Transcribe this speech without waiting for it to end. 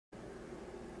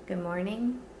Good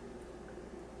morning.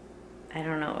 I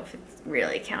don't know if it's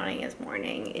really counting as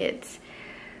morning. It's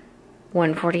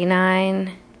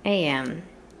 1:49 a.m.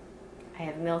 I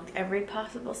have milked every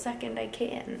possible second I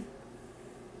can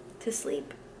to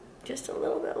sleep just a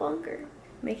little bit longer.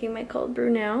 Making my cold brew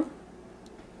now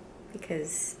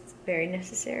because it's very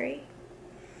necessary.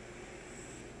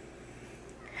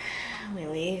 We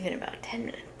leave in about 10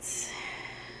 minutes.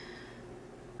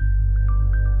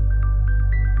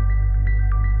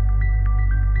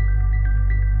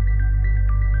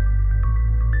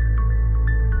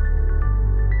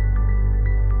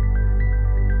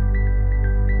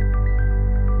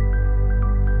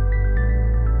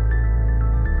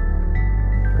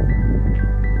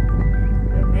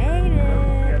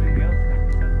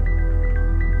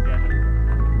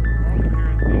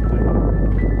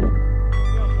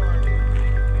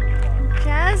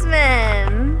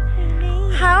 Jasmine,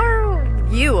 how are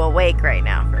you awake right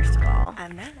now, first of all?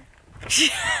 I'm not.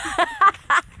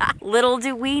 Little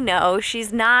do we know,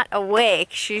 she's not awake,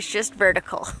 she's just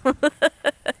vertical. There are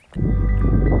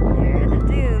the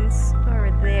dunes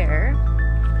over there.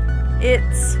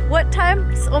 It's what time?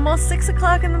 It's almost 6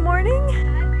 o'clock in the morning?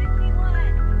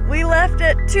 5:51. We left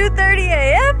at 2:30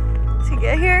 a.m. to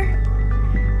get here.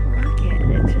 Look at it,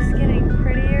 it's just getting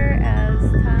prettier as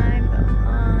time goes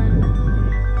on.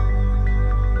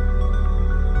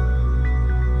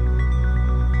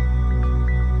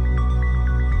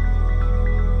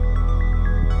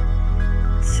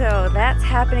 So that's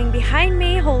happening behind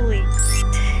me. Holy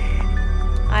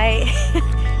I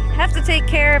have to take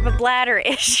care of a bladder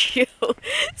issue.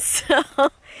 So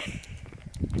wow,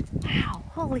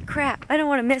 holy crap. I don't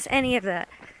want to miss any of that.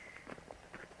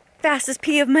 Fastest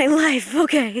pee of my life.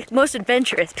 Okay. Most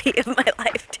adventurous pee of my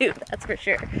life too, that's for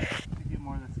sure. Get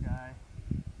more of the sky.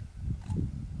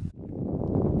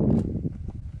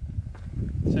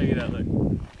 Check it out, look.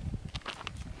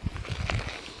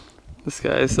 This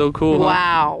guy is so cool.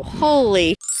 Wow. Huh?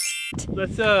 Holy.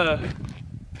 Let's so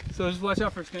just watch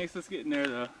out for snakes. Let's get in there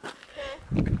though.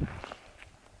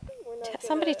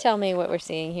 Somebody tell me what we're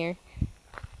seeing here.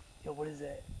 Yo, what is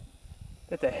that?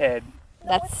 That's a head.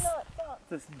 That's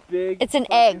This big. It's an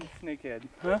egg. Snake head.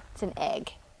 Huh? It's an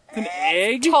egg. It's an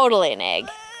egg? Totally an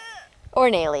egg. Or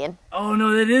an alien. Oh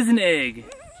no, that is an egg.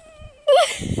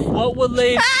 What would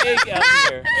lay an egg out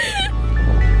here?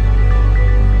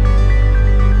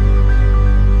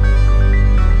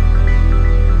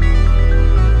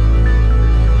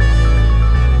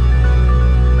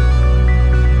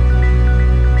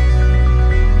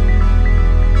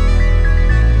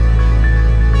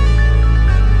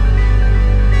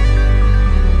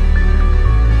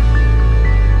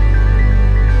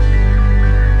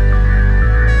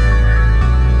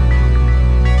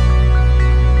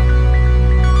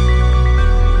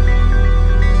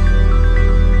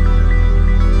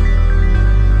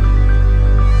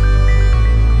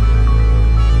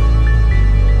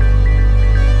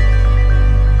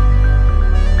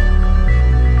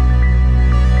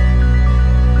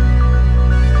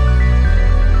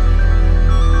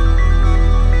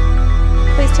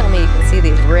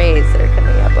 Rays that are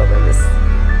coming up over this.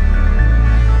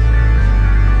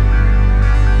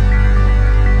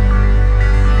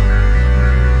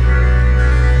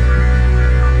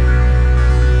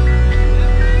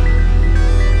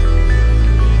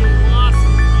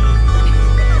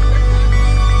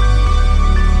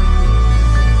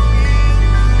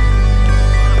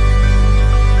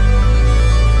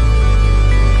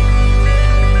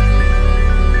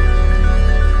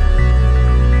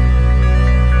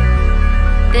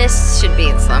 This should be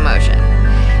in slow motion.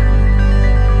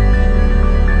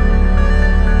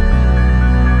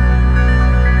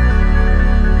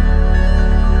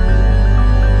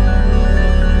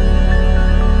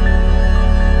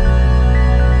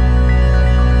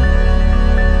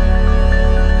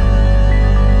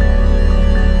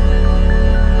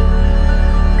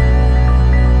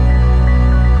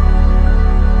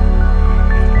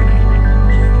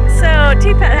 So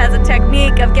TPat has a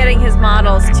technique of getting his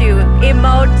models to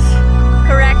emote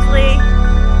correctly.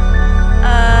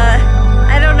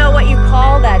 I don't know what you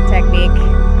call that technique.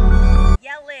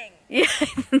 Yelling. Yeah.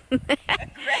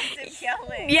 Aggressive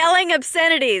yelling. Yelling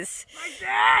obscenities. Like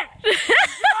that!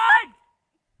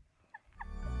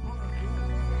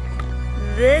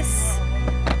 This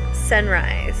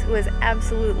sunrise was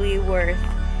absolutely worth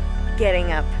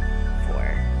getting up for.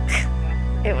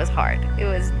 It was hard. It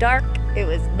was dark. It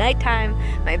was nighttime.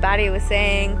 My body was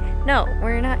saying, no,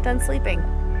 we're not done sleeping.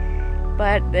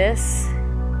 But this...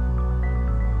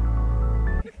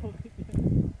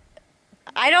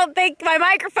 I don't think my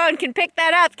microphone can pick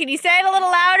that up. Can you say it a little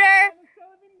louder?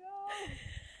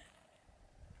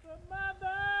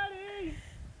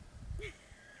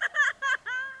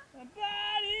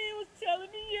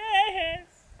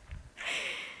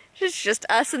 It's just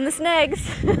us and the snags.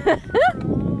 Hold that.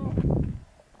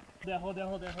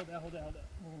 We're gonna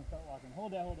start walking.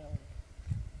 Hold that.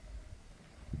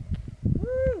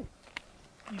 Woo!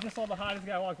 You just saw the hottest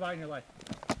guy walk by in your life.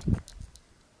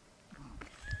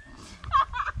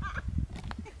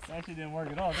 That actually didn't work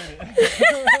at all, did it?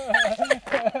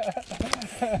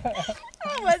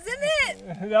 Oh, wasn't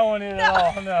it? That one didn't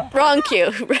at all, no. Wrong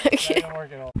cue. Wrong That cue. didn't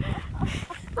work at all.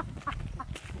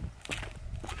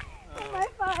 Am I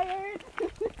fired?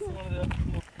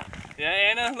 Yeah,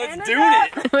 Anna, let's do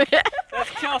it. That's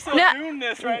Kelso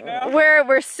Dunes right now.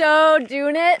 We're so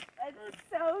doing it. It's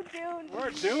so doomed. We're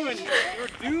doing it.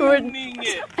 We're doing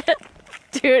it.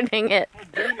 Doing it.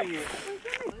 We're doing it.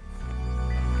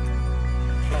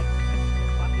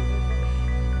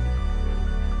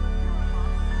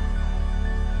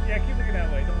 Yeah, keep looking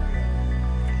that way. Don't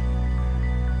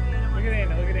look at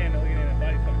that. Look at Anna.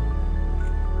 Body's fine.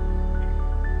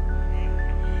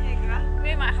 Hey, girl.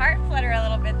 Made my heart flutter a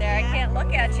little bit there. I can't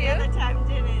look at The other time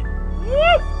didn't. Woo!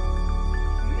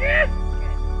 Yeah!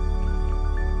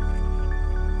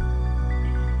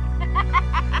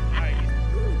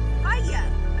 Hiya.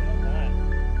 There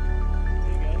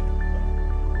you go.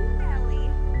 Belly.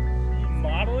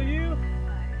 Model you?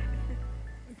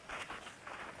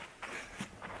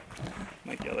 I'm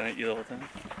like yelling at you the whole time.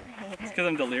 It's because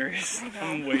I'm delirious.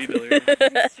 I'm way delirious.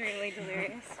 Extremely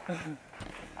delirious.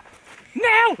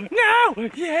 No!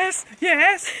 Yes!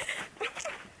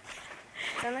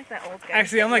 Sound like that old guy.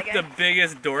 Actually, I'm like the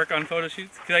biggest dork on photo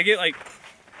shoots because I get like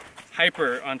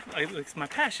hyper on. It's my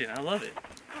passion. I love it.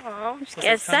 Aw. It's Get tons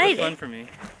of excited. fun for me.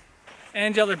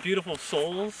 And y'all are beautiful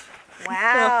souls.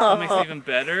 Wow. That makes it even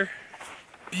better.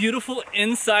 Beautiful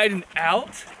inside and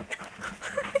out.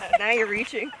 Now you're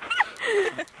reaching.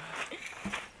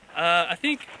 I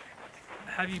think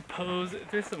have you pose.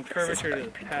 There's some curvature to the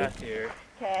path here.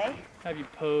 Okay. Have you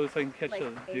pose so I can catch Like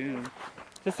those eight. dunes.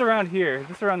 Just around here.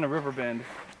 Just around the river bend.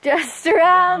 Just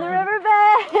around the river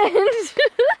bend. There's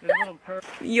a little curve.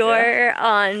 You're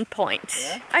on point.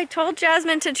 Yeah? I told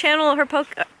Jasmine to channel her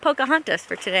Pocahontas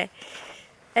for today.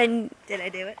 And Did I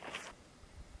do it?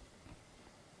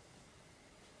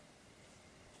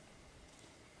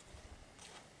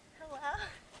 Hello.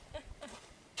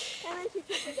 Can I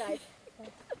shoot you guys?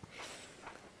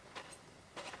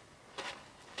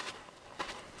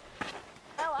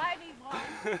 Oh, I need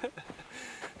one.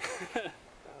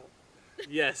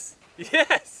 Yes.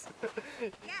 Yes.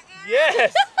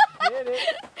 Yes.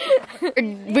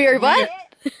 we're what?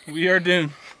 We are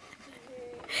doomed.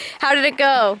 How did it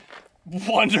go?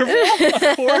 Wonderful,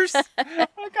 of course.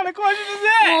 What kind of question is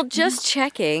that? Well, just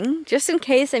checking, just in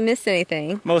case I missed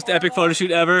anything. Most epic photo shoot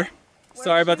ever.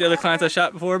 Sorry about the other clients I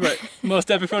shot before, but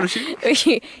most epic photo shoot.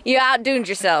 You outduned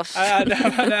yourself.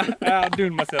 I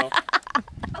outdoing myself.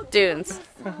 Dunes.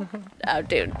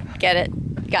 Outduned. Get it?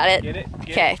 Got it? Get it?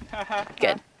 Okay.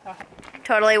 Good.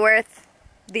 Totally worth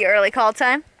the early call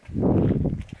time.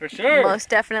 For sure. Most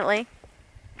definitely.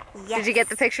 Yes. Did you get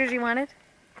the pictures you wanted?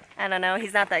 I don't know.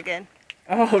 He's not that good.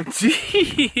 Oh,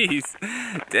 jeez.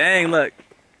 Dang, look.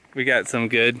 We got some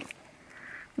good,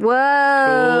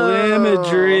 Whoa. cool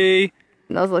imagery.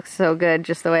 Those look so good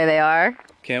just the way they are.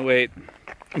 Can't wait.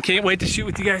 I can't wait to shoot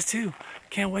with you guys too.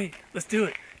 Can't wait. Let's do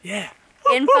it. Yeah.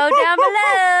 Info down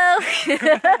below.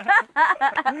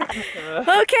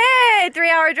 Okay,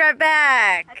 3-hour drive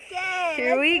back. Okay.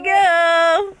 Here we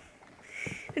go.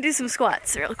 We'll do some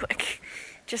squats real quick.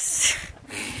 Just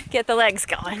get the legs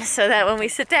going so that when we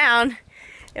sit down,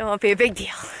 it won't be a big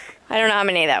deal. I don't know how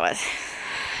many that was.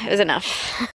 It was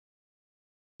enough.